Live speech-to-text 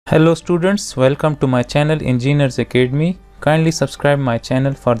Hello students, welcome to my channel Engineers Academy. Kindly subscribe my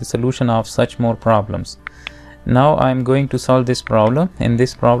channel for the solution of such more problems. Now I am going to solve this problem. In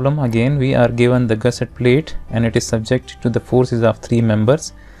this problem again we are given the gusset plate and it is subject to the forces of three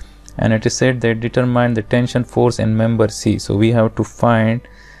members, and it is said that determine the tension force in member C. So we have to find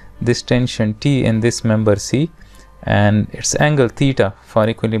this tension T in this member C and its angle theta for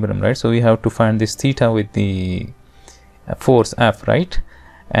equilibrium, right? So we have to find this theta with the force F, right?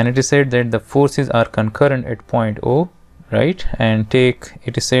 And it is said that the forces are concurrent at point O, right? And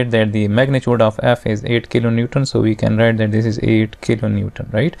it is said that the magnitude of F is 8 kilonewton, so we can write that this is 8 kilonewton,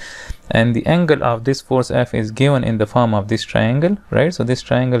 right? And the angle of this force F is given in the form of this triangle, right? So this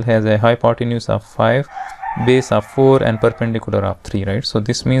triangle has a hypotenuse of 5, base of 4 and perpendicular of 3, right? So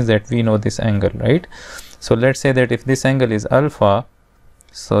this means that we know this angle, right? So let's say that if this angle is alpha,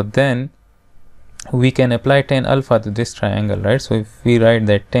 so then we can apply tan alpha to this triangle, right? So if we write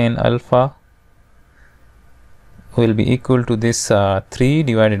that tan alpha will be equal to this 3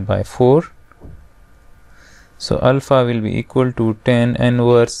 divided by 4, so alpha will be equal to tan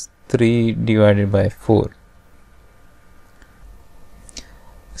inverse 3 divided by 4.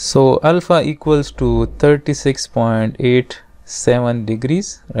 So alpha equals to 36.87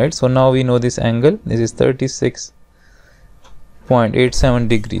 degrees, right? So now we know this angle, this is 36.87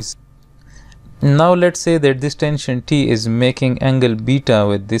 degrees. Now let's say that this tension T is making angle beta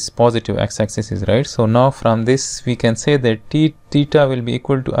with this positive x-axis, right? So now from this we can say that theta will be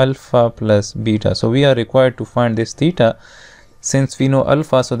equal to alpha plus beta. So we are required to find this theta. Since we know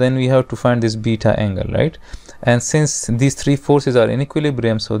alpha, so then we have to find this beta angle, right? And since these three forces are in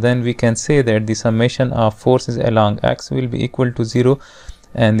equilibrium, so then we can say that the summation of forces along x will be equal to 0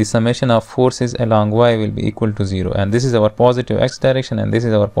 and the summation of forces along y will be equal to 0, and this is our positive x direction and this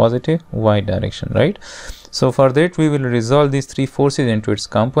is our positive y direction, right? So for that we will resolve these three forces into its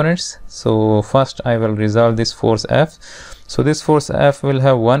components. So first I will resolve this force F. So this force F will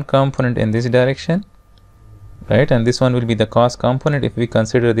have one component in this direction, right? And this one will be the cos component if we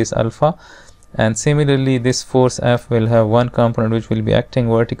consider this alpha, and similarly this force F will have one component which will be acting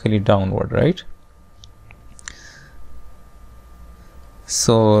vertically downward, right?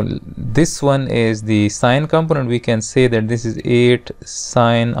 So this one is the sine component. We can say that this is 8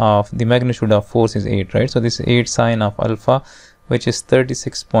 sine of the magnitude of force is 8, right? So this is 8 sine of alpha, which is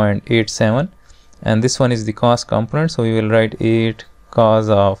 36.87, and this one is the cos component. So we will write 8 cos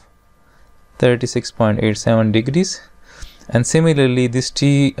of 36.87 degrees. And similarly this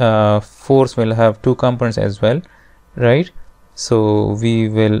T force will have two components as well, right? So we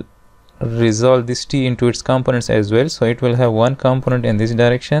will resolve this T into its components as well. So it will have one component in this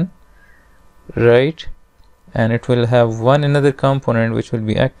direction, right? And it will have another component which will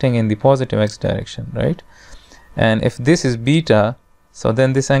be acting in the positive x direction, right? And if this is beta, so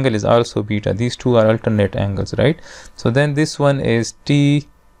then this angle is also beta. These two are alternate angles, right? So then this one is T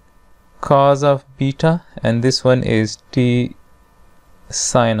cos of beta and this one is T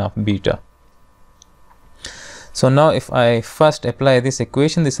sine of beta. So now if I first apply this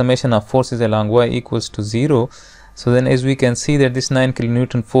equation, the summation of forces along y equals to 0. So then as we can see that this 9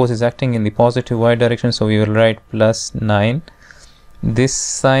 kilonewton force is acting in the positive y direction, so we will write plus 9. This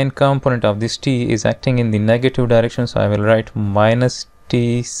sine component of this T is acting in the negative direction, so I will write minus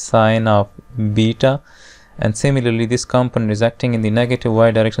T sine of beta. And similarly this component is acting in the negative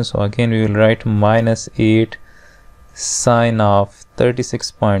y direction, so again we will write minus 8 sine of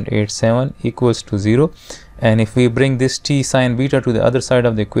 36.87 equals to 0. And if we bring this T sine beta to the other side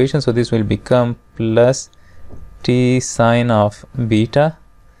of the equation, so this will become plus T sine of beta.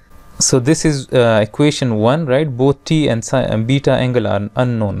 So this is equation 1, right? Both T and beta angle are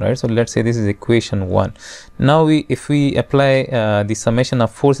unknown, right? So let's say this is equation 1. Now if we apply the summation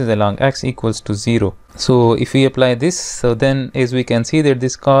of forces along x equals to 0. So if we apply this, so then as we can see that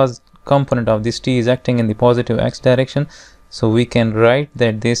this cos component of this T is acting in the positive x direction. So we can write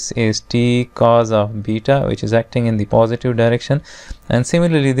that this is T cos of beta, which is acting in the positive direction. And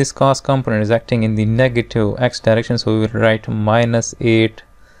similarly this cos component is acting in the negative x direction. So we will write minus 8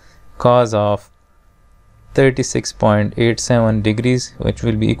 cos of 36.87 degrees, which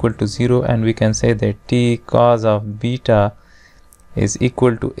will be equal to 0. And we can say that T cos of beta is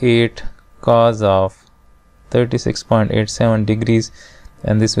equal to 8 cos of 36.87 degrees,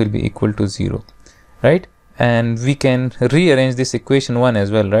 and this will be equal to 0, right? And we can rearrange this equation 1 as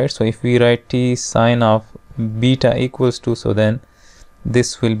well, right? So if we write T sine of beta equals to, so then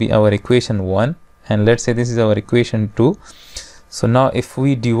this will be our equation 1, and let's say this is our equation 2. So now if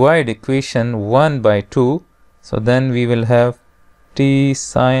we divide equation 1 by 2, so then we will have T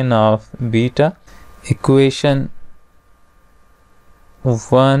sine of beta equation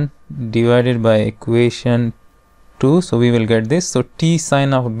 1 divided by equation 2. So we will get this. So t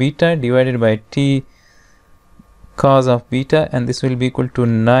sine of beta divided by t cos of beta, and this will be equal to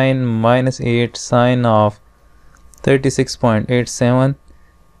 9 minus 8 sine of 36.87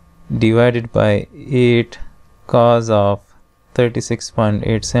 divided by 8 cos of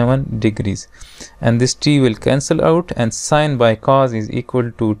 36.87 degrees, and this t will cancel out, and sine by cos is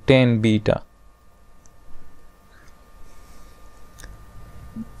equal to 10 beta.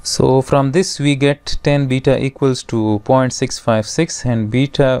 So from this we get 10 beta equals to 0.656, and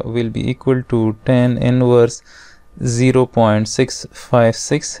beta will be equal to 10 inverse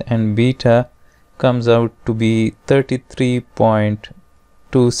 0.656, and beta comes out to be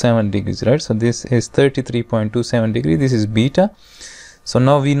 33.27 degrees, right? So this is 33.27 degrees. This is beta. So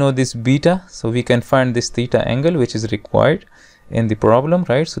now we know this beta, so we can find this theta angle which is required in the problem,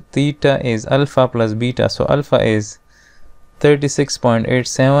 right? So theta is alpha plus beta. So alpha is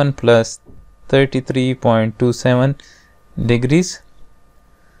 36.87 plus 33.27 degrees.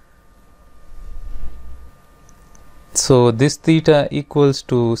 So this theta equals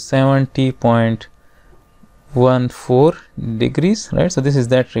to 70.14 degrees, right? So this is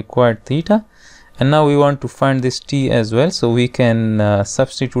that required theta, and now we want to find this t as well, so we can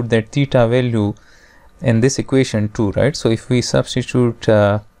substitute that theta value in this equation 2, right? So if we substitute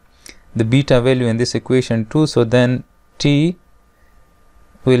the beta value in this equation 2, so then t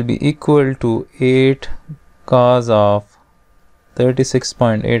will be equal to 8 cos of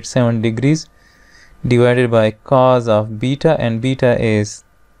 36.87 degrees divided by cos of beta, and beta is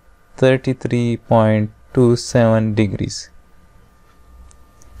 33.27 degrees.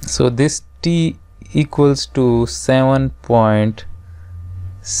 So this t equals to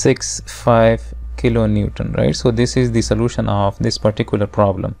 7.65 kilonewton, right? So this is the solution of this particular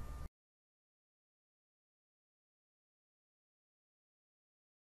problem.